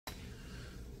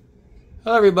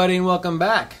Hello everybody and welcome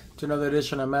back to another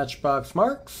edition of Matchbox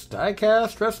Marks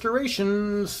Diecast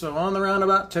Restorations. So on the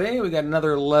roundabout today we got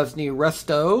another Lesney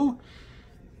Resto.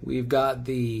 We've got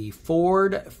the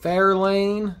Ford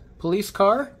Fairlane police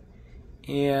car,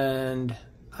 and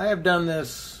I have done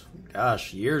this,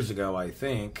 gosh, years ago I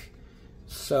think.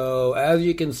 So as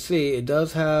you can see, it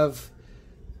does have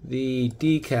the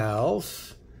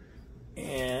decals,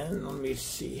 and let me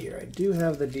see here, I do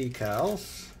have the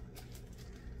decals.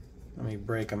 Let me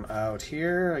break them out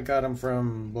here. I got them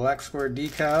from Black Square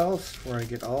Decals, where I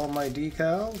get all my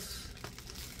decals.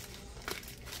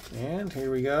 And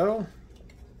here we go.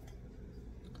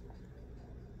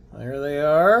 There they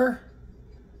are.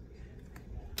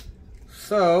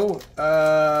 So,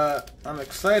 I'm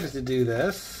excited to do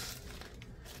this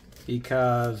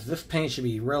because this paint should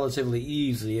be relatively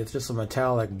easy. It's just a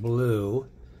metallic blue.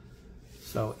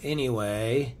 So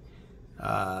anyway,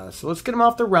 so let's get them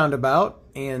off the roundabout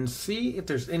and see if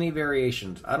there's any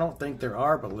variations. I don't think there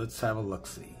are, but let's have a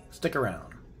look-see. Stick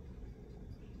around.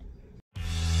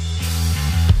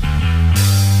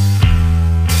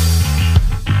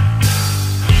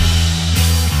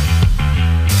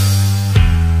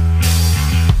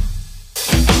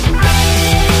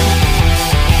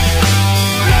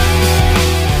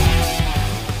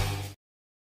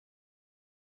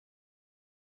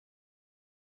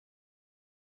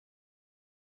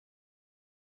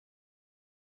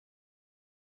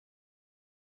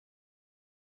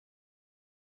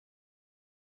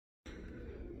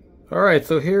 Alright,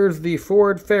 so here's the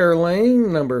Ford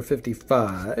Fairlane, number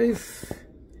 55.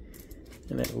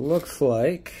 And it looks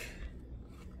like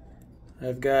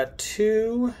I've got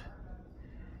two,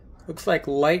 looks like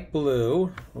light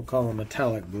blue, we'll call them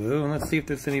metallic blue, and let's see if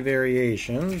there's any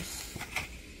variations.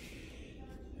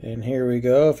 And here we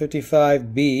go,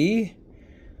 55B.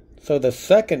 So the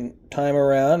second time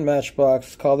around,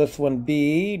 Matchbox called this one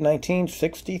B,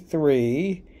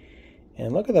 1963.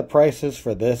 And look at the prices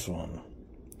for this one.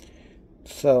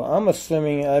 So I'm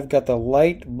assuming I've got the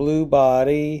light blue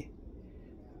body,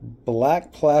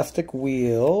 black plastic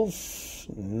wheels,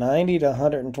 90 to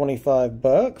 125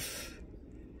 bucks.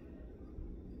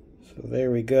 So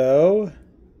there we go.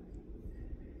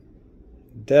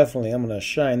 Definitely I'm going to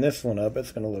shine this one up.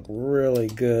 It's going to look really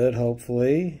good,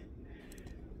 hopefully.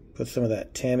 Put some of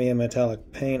that Tamiya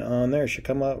metallic paint on there. It should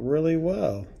come out really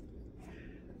well.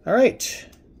 Alright.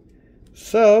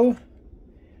 So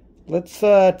let's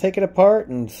take it apart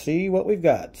and see what we've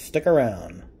got. Stick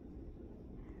around.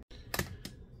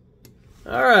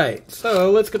 Alright, so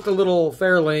let's get the little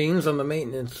Fairlanes on the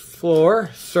maintenance floor,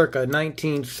 circa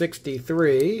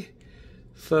 1963.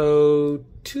 So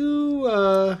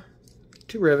two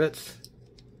rivets.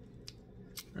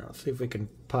 Now let's see if we can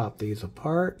pop these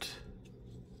apart.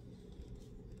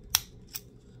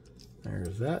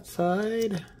 There's that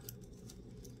side.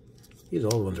 These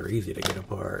old ones are easy to get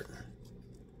apart.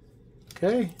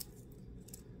 Okay,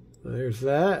 so there's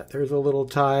that. There's the little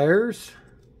tires.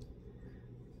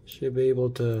 Should be able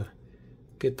to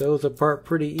get those apart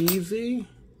pretty easy.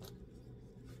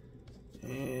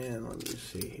 And let me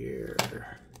see here.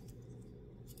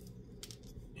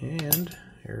 And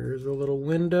here's a little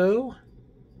window.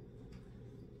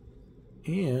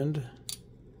 And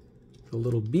the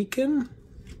little beacon.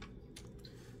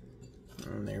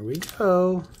 And there we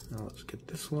go. Now let's get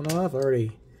this one off. I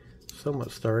already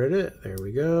somewhat started it. There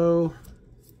we go.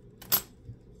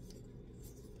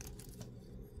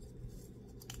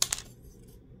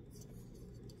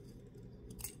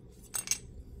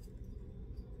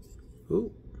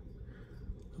 Ooh.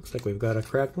 Looks like we've got a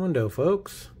cracked window,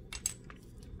 folks.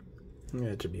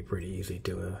 That should be pretty easy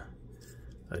to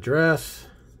address.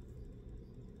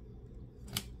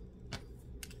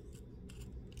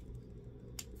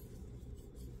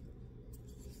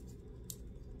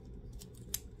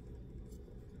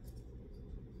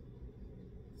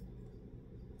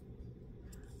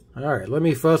 Alright, let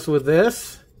me fuss with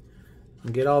this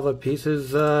and get all the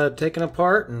pieces taken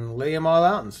apart and lay them all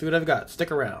out and see what I've got. Stick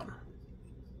around.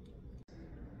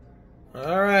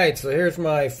 Alright, so here's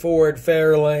my Ford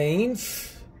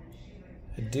Fairlanes.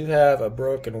 I do have a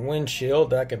broken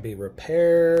windshield that can be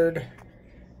repaired.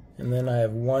 And then I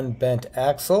have one bent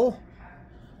axle.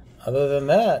 Other than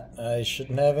that, I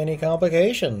shouldn't have any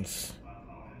complications.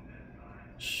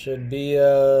 Should be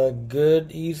a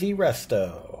good, easy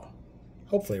resto.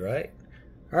 Hopefully, right?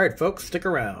 Alright, folks, stick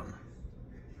around.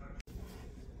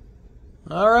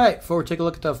 Alright, before we take a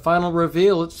look at the final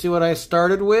reveal, let's see what I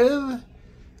started with.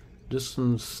 Just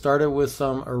started with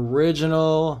some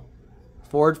original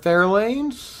Ford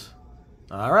Fairlanes.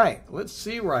 Alright, let's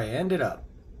see where I ended up.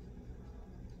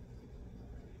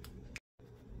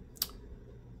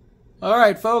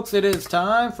 Alright folks, it is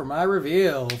time for my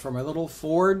reveal for my little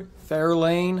Ford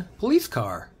Fairlane police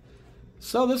car.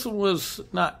 So this one was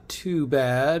not too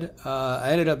bad. I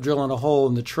ended up drilling a hole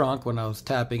in the trunk when I was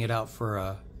tapping it out for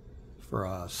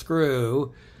a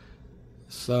screw.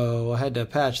 So I had to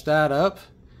patch that up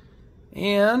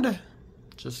and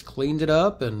just cleaned it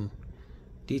up and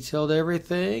detailed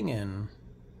everything and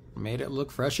made it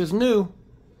look fresh as new.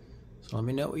 So let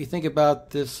me know what you think about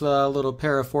this little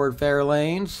pair of Ford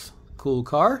Fairlanes. Cool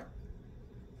car.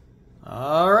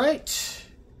 Alright.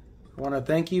 I want to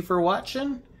thank you for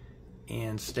watching.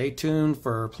 And stay tuned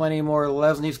for plenty more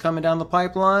Lesnies coming down the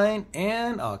pipeline.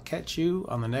 And I'll catch you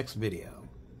on the next video.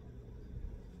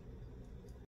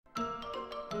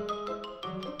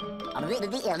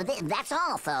 That's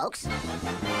all, folks.